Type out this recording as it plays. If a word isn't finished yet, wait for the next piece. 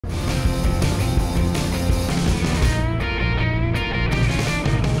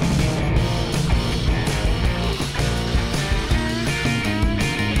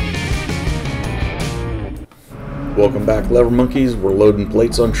Welcome back, Lever Monkeys. We're loading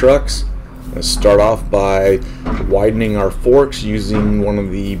plates on trucks. I'm going to start off by widening our forks using one of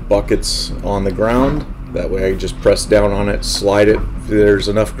the buckets on the ground. That way I just press down on it, slide it. If there's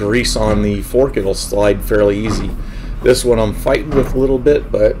enough grease on the fork, it'll slide fairly easy. This one I'm fighting with a little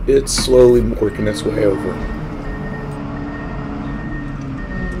bit, but it's slowly working its way over.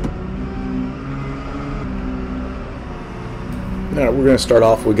 Now we're going to start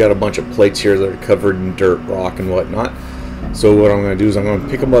off, we got a bunch of plates here that are covered in dirt, rock, and whatnot. So what I'm going to do is I'm going to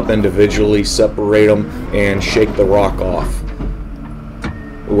pick them up individually, separate them, and shake the rock off.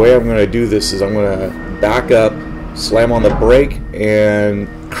 The way I'm going to do this is I'm going to back up, slam on the brake, and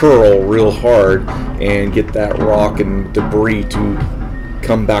curl real hard and get that rock and debris to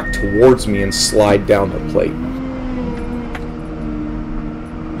come back towards me and slide down the plate.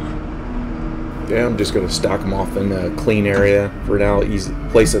 Yeah, I'm just going to stack them off in a clean area for now, easy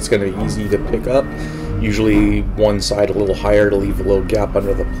place that's going to be easy to pick up. Usually one side a little higher to leave a little gap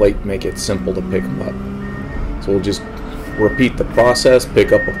under the plate, make it simple to pick them up. So we'll just repeat the process,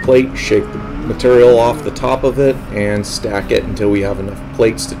 pick up a plate, shake the material off the top of it, and stack it until we have enough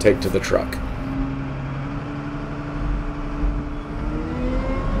plates to take to the truck.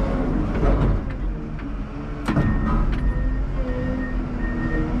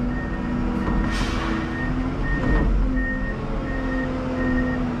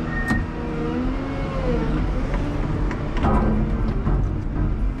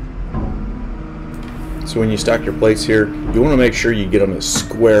 So when you stack your plates here, you want to make sure you get them as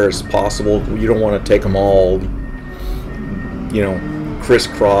square as possible. You don't want to take them all, you know,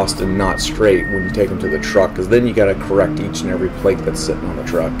 crisscrossed and not straight when you take them to the truck, because then you got to correct each and every plate that's sitting on the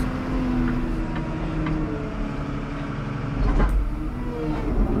truck.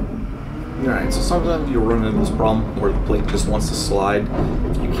 Alright, so sometimes you'll run into this problem where the plate just wants to slide.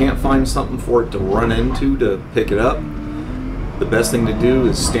 If you can't find something for it to run into to pick it up, the best thing to do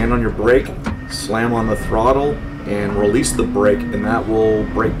is stand on your brake, slam on the throttle, and release the brake, and that will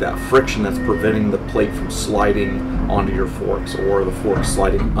break that friction that's preventing the plate from sliding onto your forks, or the forks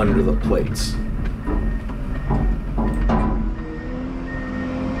sliding under the plates.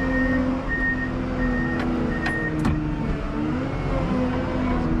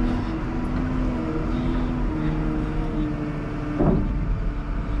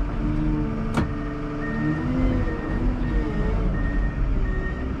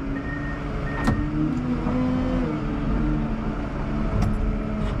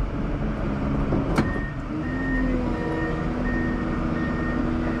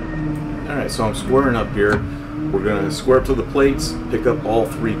 Alright, so I'm squaring up here. We're going to square up to the plates, pick up all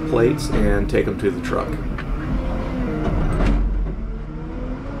 3 plates, and take them to the truck.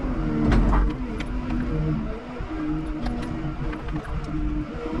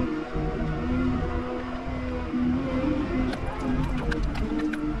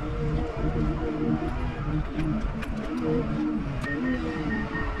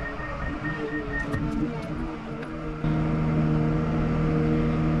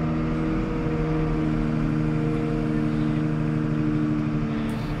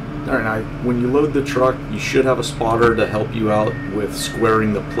 Alright, now when you load the truck, you should have a spotter to help you out with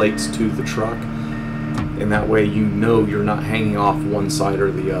squaring the plates to the truck, and that way you know you're not hanging off one side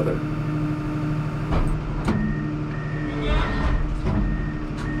or the other.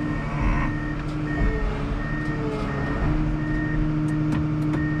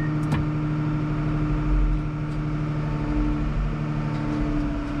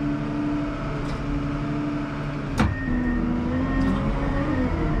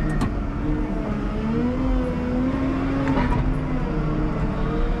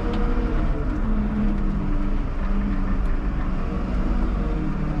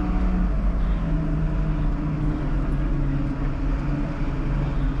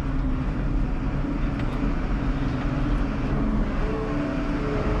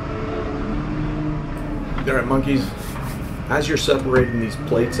 Alright, monkeys, as you're separating these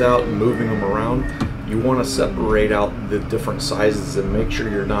plates out and moving them around, you want to separate out the different sizes and make sure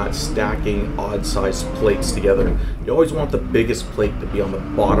you're not stacking odd sized plates together. You always want the biggest plate to be on the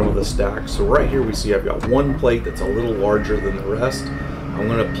bottom of the stack. So right here we see I've got one plate that's a little larger than the rest. I'm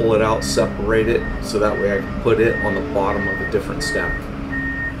going to pull it out, separate it, so that way I can put it on the bottom of a different stack.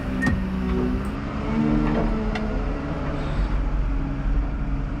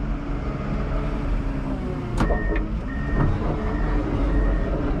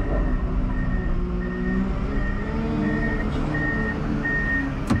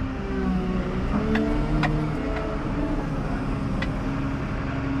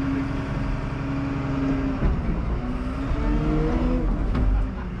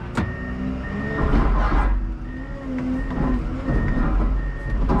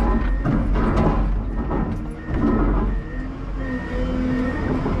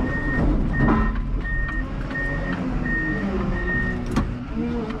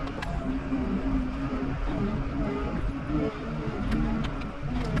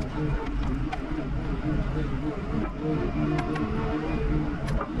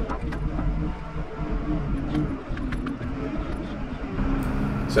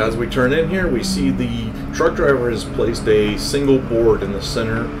 So as we turn in here, we see the truck driver has placed a single board in the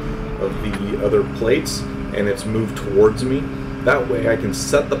center of the other plates, and it's moved towards me. That way I can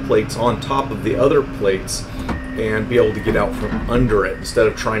set the plates on top of the other plates and be able to get out from under it instead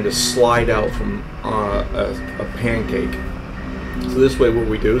of trying to slide out from a pancake. So this way what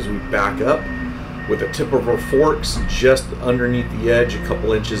we do is we back up with the tip of our forks just underneath the edge, a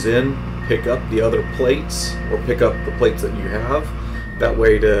couple inches in, pick up the other plates, or pick up the plates that you have. That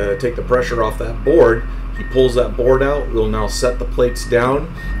way, to take the pressure off that board, he pulls that board out. We'll now set the plates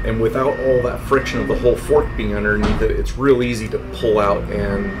down, and without all that friction of the whole fork being underneath it, it's real easy to pull out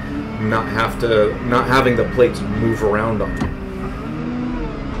and not having the plates move around on you.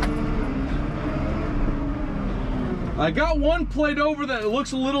 I got one plate over that it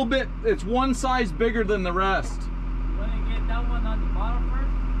looks a little bit, it's one size bigger than the rest. You want to get that one on the bottom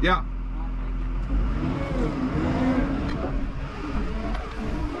first? Yeah.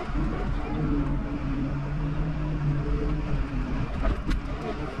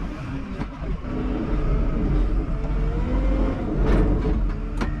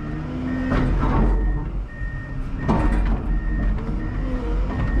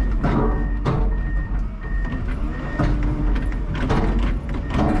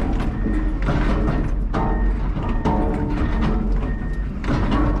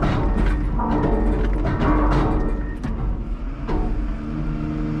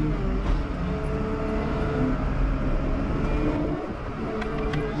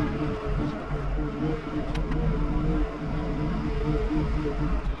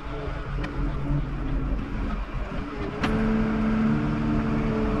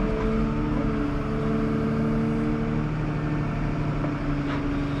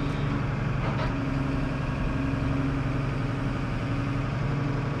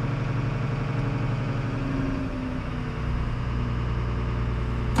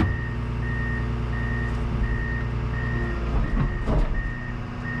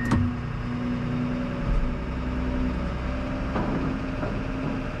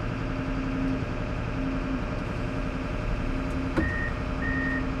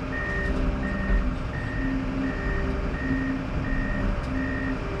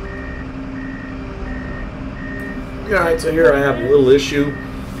 Alright, so here I have a little issue.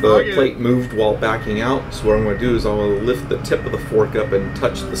 The plate moved while backing out, so what I'm going to do is I'm going to lift the tip of the fork up and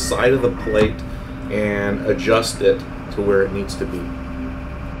touch the side of the plate and adjust it to where it needs to be.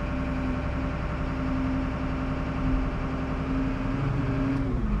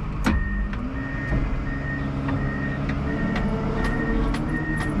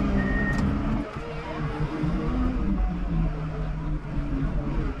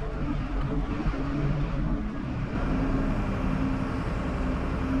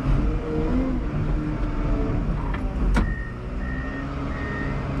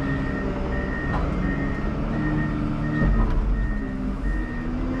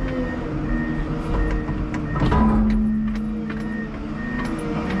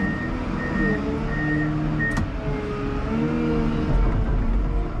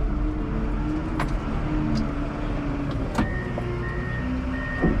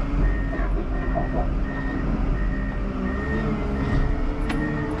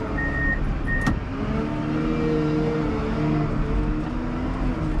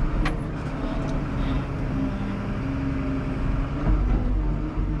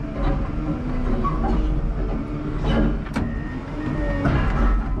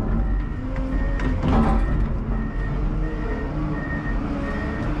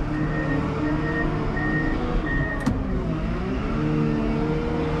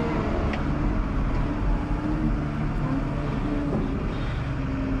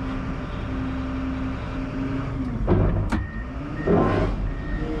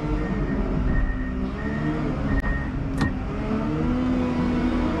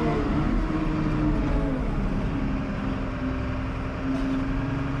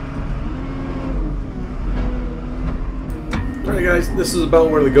 Alright guys, this is about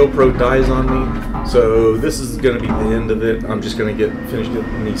where the GoPro dies on me, so this is going to be the end of it. I'm just going to finish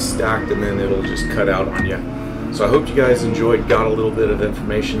getting these stacked and then it'll just cut out on you. So I hope you guys enjoyed, got a little bit of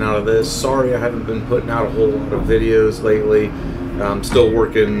information out of this. Sorry I haven't been putting out a whole lot of videos lately. I'm still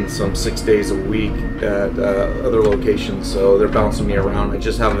working some 6 days a week at other locations, so they're bouncing me around. I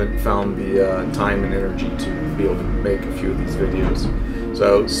just haven't found the time and energy to be able to make a few of these videos.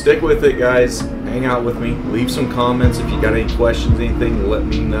 So stick with it guys, hang out with me, leave some comments if you got any questions, anything, let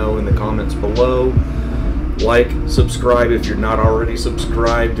me know in the comments below. Like, subscribe if you're not already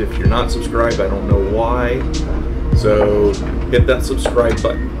subscribed. If you're not subscribed, I don't know why. So hit that subscribe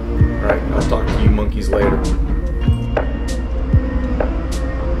button. Alright, I'll talk to you monkeys later.